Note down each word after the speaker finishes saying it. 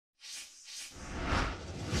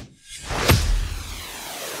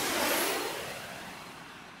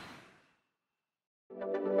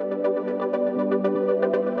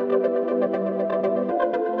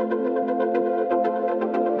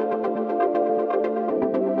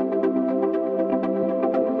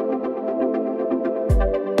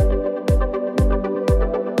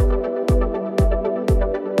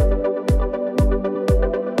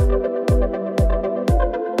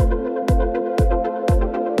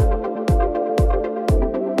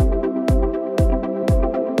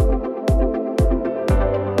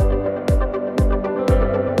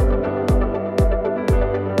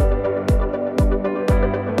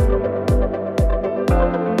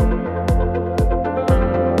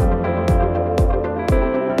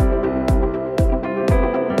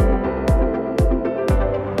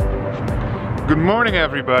morning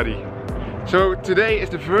everybody. So today is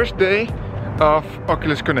the first day of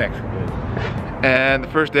Oculus Connect. And the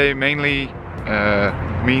first day mainly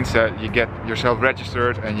means that you get yourself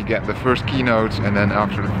registered and you get the first keynotes, and then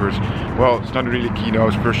after the first, well, it's not really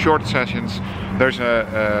keynotes, first short sessions, there's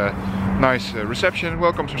a nice reception,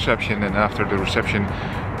 welcomes reception, and after the reception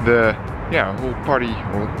the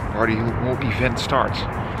whole event starts.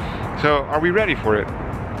 So are we ready for it?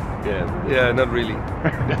 Yeah, not really.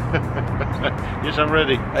 Yes, I'm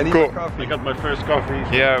ready. I need cool. coffee. I got my first coffee.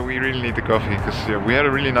 Yeah, we really need the coffee because we had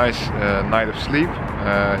a really nice night of sleep.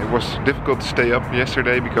 It was difficult to stay up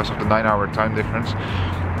yesterday because of the 9-hour time difference.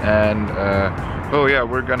 And oh yeah,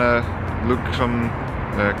 we're gonna look some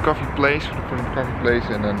coffee place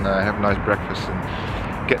and then have a nice breakfast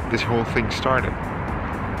and get this whole thing started.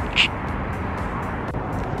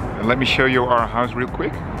 And let me show you our house real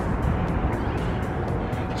quick.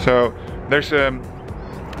 So there's a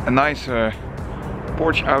nice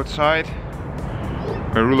porch outside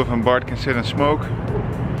where Roelof and Bart can sit and smoke.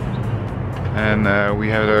 And we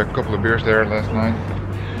had a couple of beers there last night.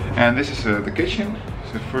 And this is the kitchen.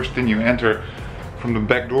 It's the first thing you enter from the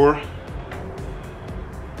back door.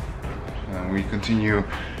 And we continue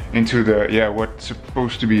into the, what's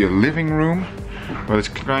supposed to be a living room. But it's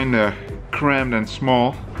kinda crammed and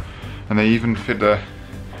small. And they even fit a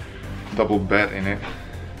double bed in it.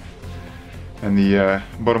 And the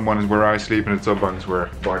bottom one is where I sleep, and the top one is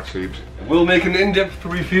where Bart sleeps. We'll make an in-depth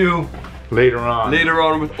review later on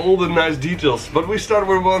with all the nice details. But we start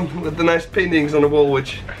with one with the nice paintings on the wall,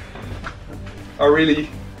 which are really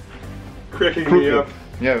cracking me up.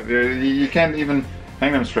 Yeah, you can't even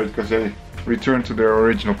hang them straight because they return to their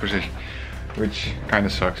original position, which kind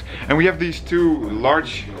of sucks. And we have these two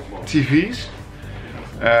large TVs,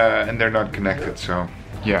 and they're not connected. So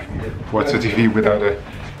yeah, what's a TV without a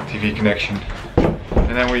TV connection?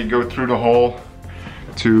 And then we go through the hall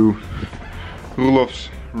to Roelof's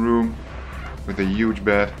room with a huge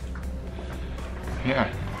bed. Yeah,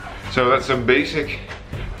 so that's a basic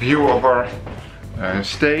view of our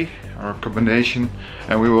stay, our accommodation,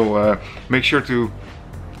 and we will make sure to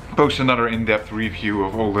post another in-depth review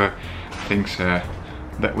of all the things that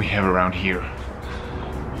we have around here.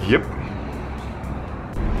 Yep.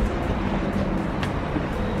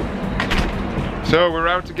 So we're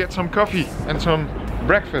out to get some coffee and some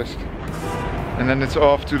breakfast, and then it's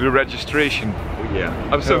off to the registration. Oh yeah,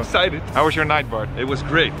 I'm so excited. How was your night, Bart? It was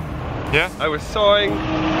great. Yeah? I was sawing.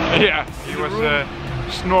 Yeah, he was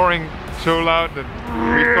snoring so loud that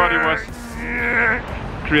we thought he was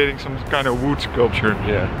creating some kind of wood sculpture,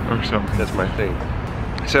 or something. That's my thing.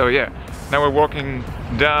 So yeah, now we're walking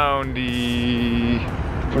down the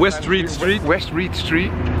West Reed Street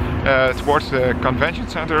towards the convention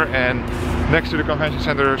center, and next to the convention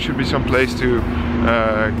center should be some place to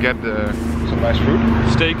get some nice food.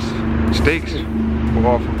 Steaks.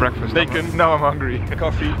 Well, for breakfast. Bacon. Now I'm hungry.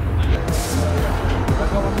 Coffee.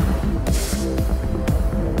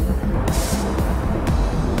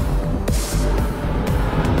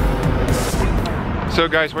 So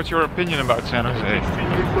guys, what's your opinion about San Jose?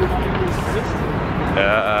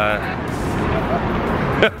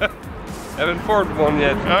 Haven't formed one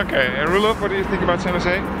yet. Okay, and Roelof, what do you think about San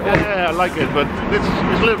Jose? Yeah, I like it, but it's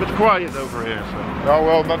a little bit quiet over here. So. Oh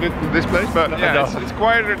well, not this place, but yeah, No. it's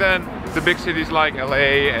quieter than the big cities like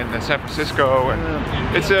LA and San Francisco, and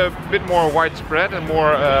it's a bit more widespread and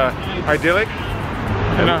more idyllic.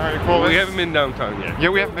 You know how you call it? We haven't been downtown yet. Yeah,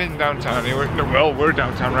 we haven't been downtown. We're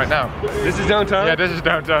downtown right now. This is downtown? Yeah, this is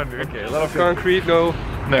downtown, dude. Okay, a lot of concrete, no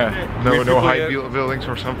high buildings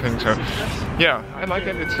or something. So yeah, I like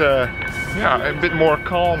it. It's a bit more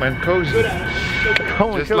calm and cozy.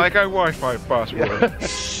 Just like our Wi-Fi password.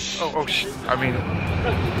 oh shit! I mean.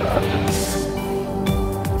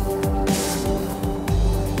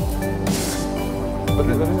 Wat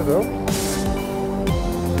is het dan?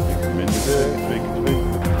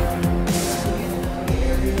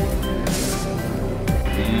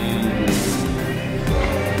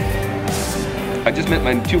 I just met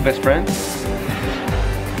my two best friends.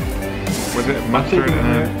 Was it mustard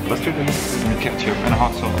and ketchup and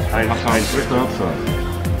hot sauce? Hot sauce.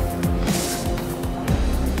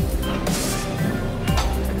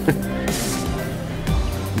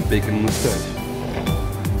 Bacon moustache.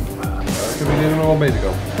 Kunnen we hier nog wel beter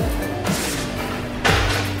komen?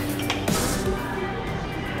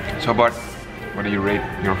 So Bart, what do you rate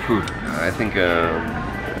your food? I think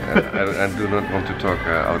I do not want to talk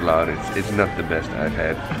out loud. It's not the best I've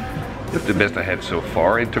had. It's the best I had so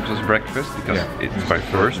far in terms of breakfast because it's my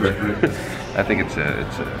first. I think it's a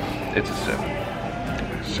 7.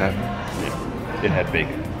 7. Yeah. It had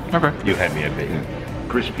bacon. Okay. You had me at bacon.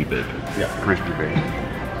 crispy bacon. Yeah, crispy bacon.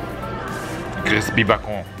 Crispy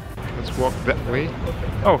bacon. Let's walk that way.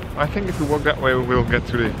 Oh, I think if we walk that way, we'll get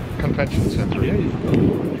to the convention center.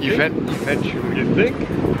 Yeah. Eventually. You think?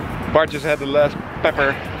 Bart just had the last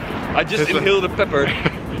pepper. I just inhaled the pepper.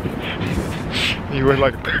 You were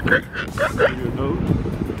like, You know?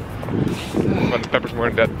 but the peppers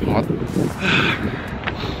weren't that hot.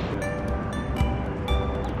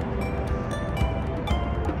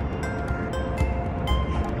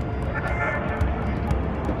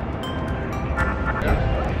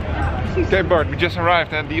 Okay, Bart, we just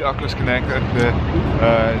arrived at the Oculus Connect at the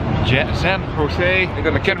San Jose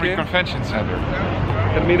McHenry Convention Center.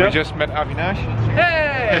 We just met Avinash.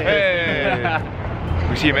 Hey! Hey!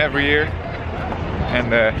 We see him every year,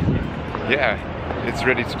 and yeah, it's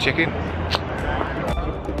ready to check in.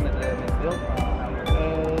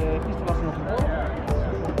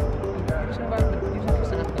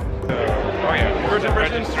 Oh yeah, first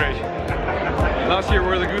registration. Last year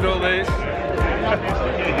were the good old days.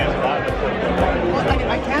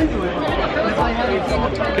 I can do it.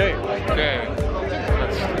 Okay. Okay,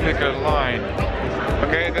 let's pick a line.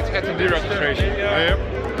 Okay, that's attendee registration.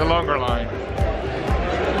 Yep, the longer line.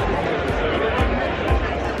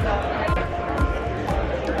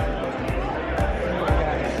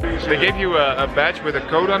 They gave you a badge with a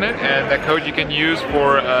code on it, and that code you can use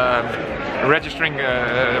for registering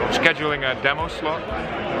or scheduling a demo slot.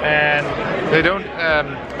 And they don't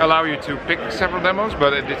allow you to pick several demos,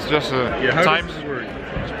 but it's just a time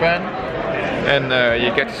span, and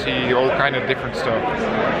you get to see all kind of different stuff.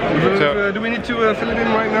 So, do we need to fill it in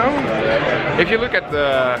right now? if you look at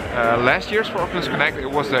the last year's for Oculus Connect, it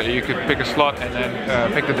was that you could pick a slot and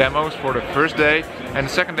then pick the demos for the first day, and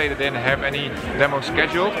the second day they didn't have any demos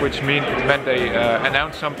scheduled, which meant they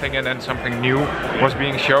announced something and then something new was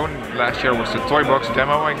being shown. Last year was the toy box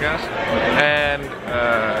demo, I guess, and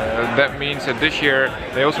that means that this year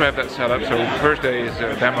they also have that set up. So the first day is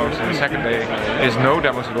demos and the second day is no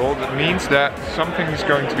demos at all. That means that something is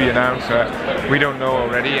going to be announced that we don't know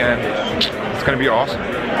already, and it's going to be awesome.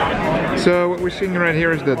 So what we're seeing right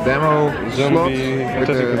here is the demo slots with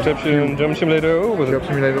the Conception, Jump Simulator. Oh, was Jump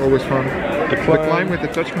Simulator, always fun. The climb with the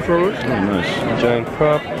touch controllers. Oh, nice. Giant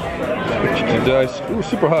cup. 52 dice. Ooh,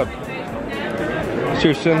 super hot.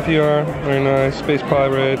 Series 7 VR. Very nice. Space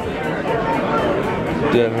Pirate.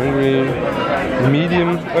 Dead Hungry.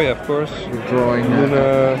 Medium. Oh yeah, of course. We're drawing.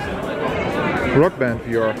 Rock Band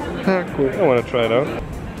VR. Cool. I want to try it out.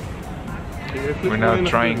 We're now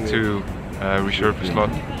trying to reserve a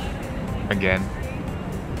slot again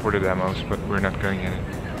for the demos, but we're not going in it.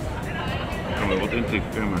 Gaan we wat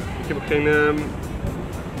intikken, maar ik heb ook geen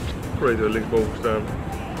operator linksboven staan.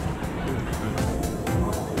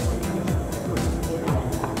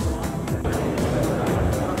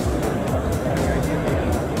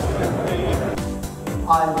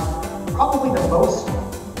 Probably the most,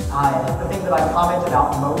 the thing that I comment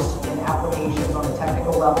about most in applications on a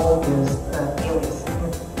technical level is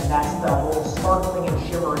aliasing. And that's the whole sparkling and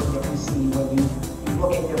shimmering that you see when you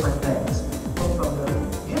look at different things. From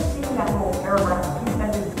just seeing that little paragraph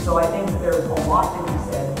appended, so I think that there's a lot to be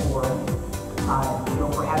said for,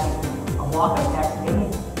 for having a block of text maybe.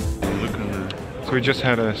 So we just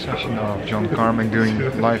had a session of John Carmack doing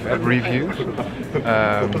live app reviews.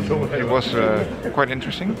 It was quite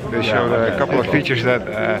interesting. They showed a couple of features that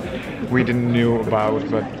we didn't know about,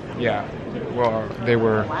 but yeah, well, they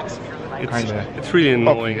were kind of. It's really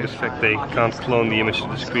annoying the fact they can't clone the image to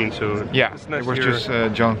the screen. So yeah, it was just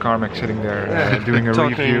John Carmack sitting there doing a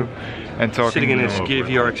review and talking. Sitting in his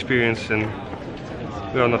VR experience, and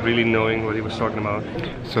we are not really knowing what he was talking about.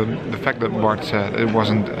 So the fact that Bart said it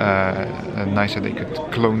wasn't nice that they could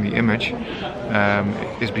clone the image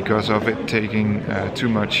is because of it taking too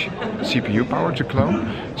much CPU power to clone.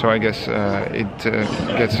 So I guess it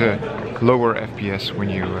gets a lower FPS when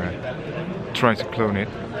you try to clone it,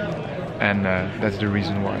 and that's the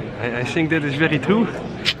reason why. I think that is very true,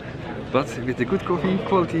 but with the good coffee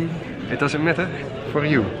quality, it doesn't matter. For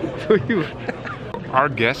you. For you. Our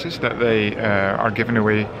guess is that they are giving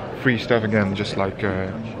away free stuff again, just like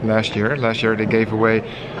last year. Last year they gave away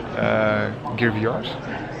Gear VRs,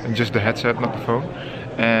 and just the headset, not the phone.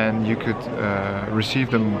 And you could receive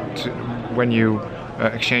them when you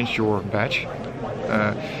exchanged your badge.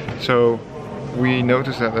 So we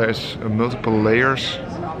noticed that there's multiple layers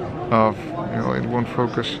of, it won't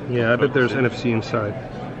focus. Yeah, I bet there's NFC inside.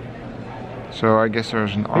 So I guess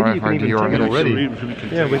there's an RFID or an already.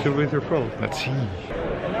 Yeah, with your phone. Let's see.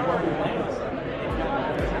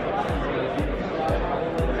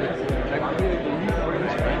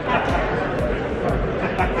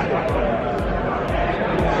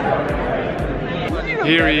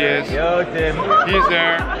 Here he is. Yo, Tim. He's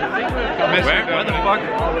there. Where the fuck?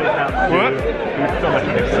 What?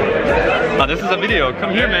 Oh, this is a video. Come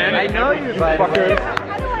here, man. I know you, fucker.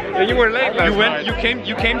 Yeah, you were late last night.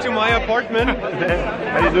 You came to my apartment.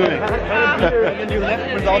 How you doing? And you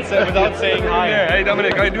left without saying hi. Yeah, hey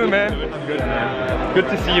Dominic, how you doing, man? I'm good, man. Good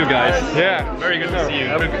to see you guys. Yeah. Very good to see you.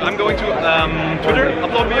 I'm going to Twitter,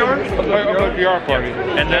 Upload VR. Upload VR party.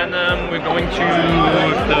 And then we're going to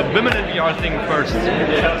the Women in VR thing first.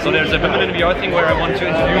 So there's a Women in VR thing where I want to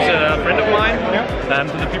introduce a friend of mine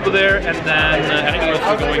to the people there, and then afterwards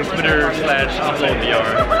we're going Twitter/Upload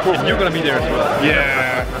VR. And you're gonna be there as well.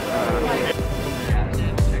 Yeah.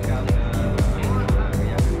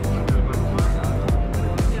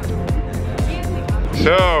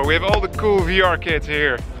 So, we have all the cool VR kids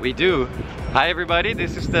here. We do. Hi everybody,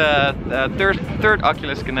 this is the third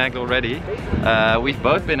Oculus Connect already. We've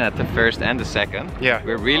both been at the first and the second. Yeah.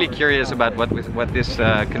 We're really curious about what this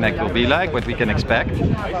Connect will be like, what we can expect.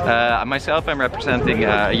 Myself, I'm representing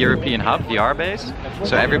a European hub, VR base.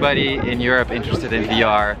 So everybody in Europe interested in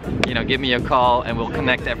VR, you know, give me a call and we'll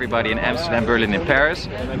connect everybody in Amsterdam, Berlin and Paris.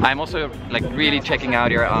 I'm also like really checking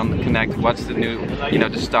out here on Connect what's the new, you know,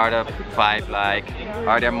 the startup vibe like.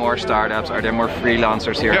 Are there more startups? Are there more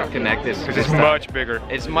freelancers here at Connect? It's much bigger.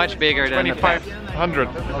 It's much bigger than 2,500,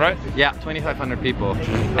 right? Yeah, 2,500 people.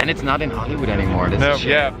 And it's not in Hollywood anymore. No,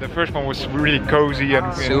 yeah, the first one was really cozy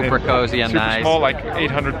and super cozy and super nice. small, like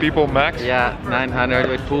 800 people max. Yeah, 900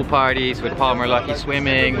 with pool parties, with Palmer Lucky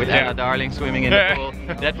swimming, with Ella Darling swimming in the pool.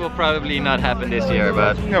 That will probably not happen this year,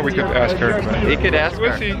 but yeah, we could ask her. We could ask her.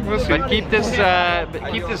 We'll see. We'll see. But keep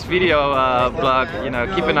this video blog, you know,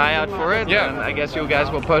 keep an eye out for it. Yeah. And I guess you guys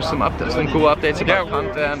will post some cool updates about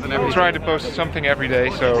content and everything. We'll try to post something every day,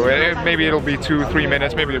 so maybe it'll be 2-3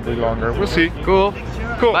 minutes, maybe it'll be longer. We'll see. Cool.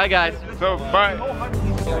 Cool. Bye guys. So, bye.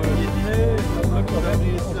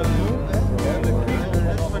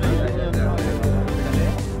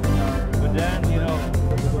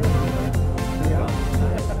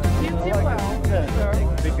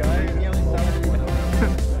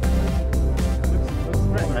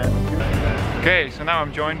 Okay, so now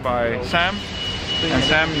I'm joined by Sam. And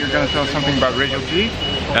Sam, you're going to tell us something about Radio G?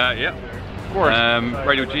 Yeah. Of course.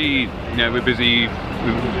 Radio G, you know, we're busy.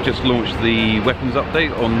 We've just launched the weapons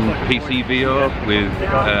update on PC VR with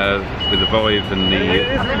the Vive and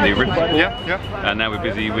the Rift support. Yeah. And now we're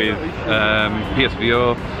busy with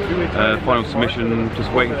PSVR, final submission,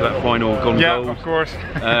 just waiting for that final gone gold. Of course.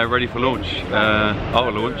 Ready for launch,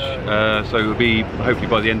 our launch. So it'll be hopefully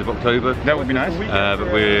by the end of October. That would be nice.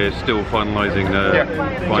 But we're still finalising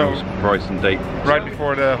final price and date. Right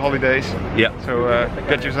before the holidays. Yeah. So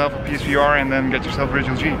get yourself a PSVR and then get yourself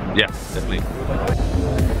Radio G. Yeah, definitely.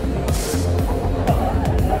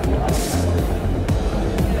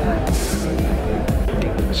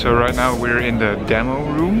 So right now we're in the demo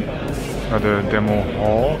room, or the demo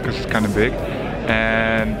hall, because it's kind of big.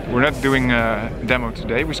 And we're not doing a demo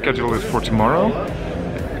today, we scheduled it for tomorrow.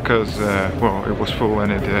 Because, well, it was full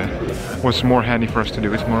and it was more handy for us to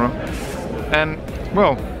do it tomorrow. And,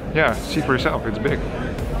 well, yeah, see for yourself, it's big.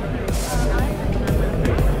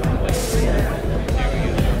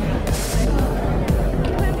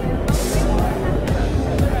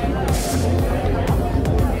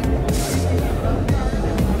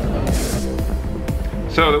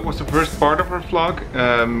 So that was the first part of our vlog.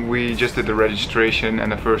 We just did the registration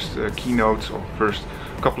and the first keynotes, or first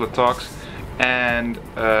couple of talks. And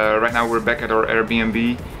right now we're back at our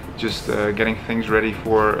Airbnb, just getting things ready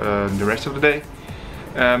for the rest of the day.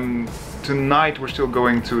 Tonight we're still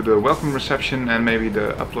going to the welcome reception and maybe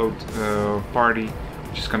the upload party.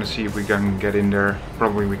 Just gonna see if we can get in there.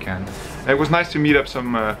 Probably we can. It was nice to meet up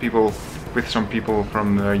some people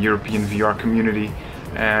from the European VR community.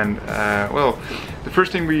 And well, the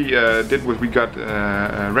first thing we did was we got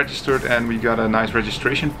registered, and we got a nice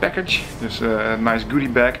registration package. There's a nice goodie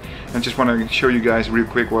bag. I just want to show you guys real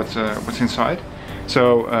quick what's inside.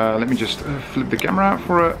 So let me just flip the camera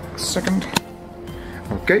for a second.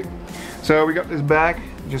 Okay, so we got this bag,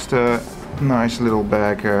 just a nice little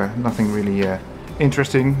bag, nothing really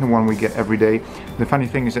interesting, the one we get every day. The funny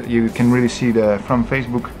thing is that you can really see the From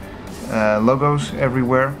Facebook logos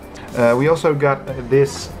everywhere. We also got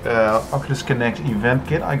this Oculus Connect event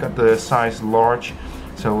kit. I got the size large,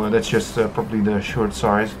 so that's just probably the shirt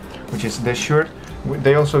size, which is this shirt.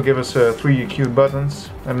 They also give us 3 cute buttons.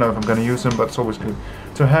 I don't know if I'm gonna use them, but it's always good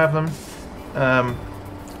to have them.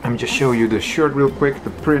 Let me just show you the shirt real quick, the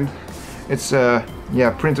print. It's yeah,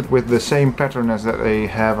 printed with the same pattern as that they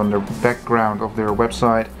have on the background of their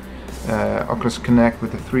website. Oculus Connect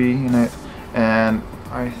with the 3 in it. And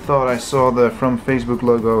I thought I saw the From Facebook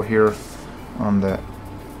logo here on the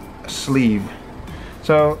sleeve.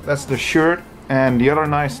 So that's the shirt, and the other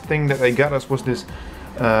nice thing that they got us was this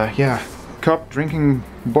cup, drinking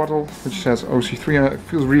bottle, which says OC3, and it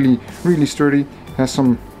feels really sturdy. It has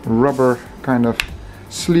some rubber kind of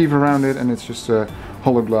sleeve around it, and it's just a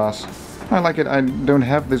hollow glass. I like it. I don't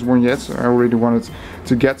have this one yet, so I already wanted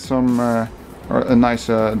to get some a nice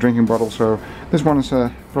drinking bottle, so this one is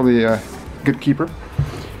probably a good keeper.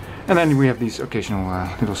 And then we have these occasional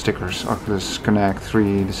little stickers, Oculus Connect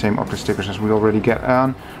 3, the same Oculus stickers as we already get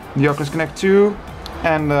on the Oculus Connect 2.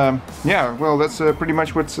 And yeah, well, that's pretty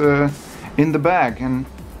much what's in the bag. And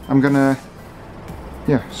I'm gonna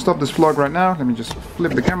stop this vlog right now. Let me just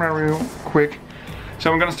flip the camera real quick. So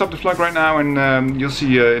I'm gonna stop the vlog right now, and you'll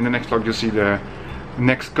see in the next vlog, you'll see the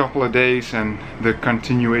next couple of days and the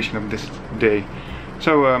continuation of this day.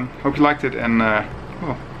 So hope you liked it, and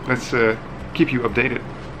well, let's keep you updated.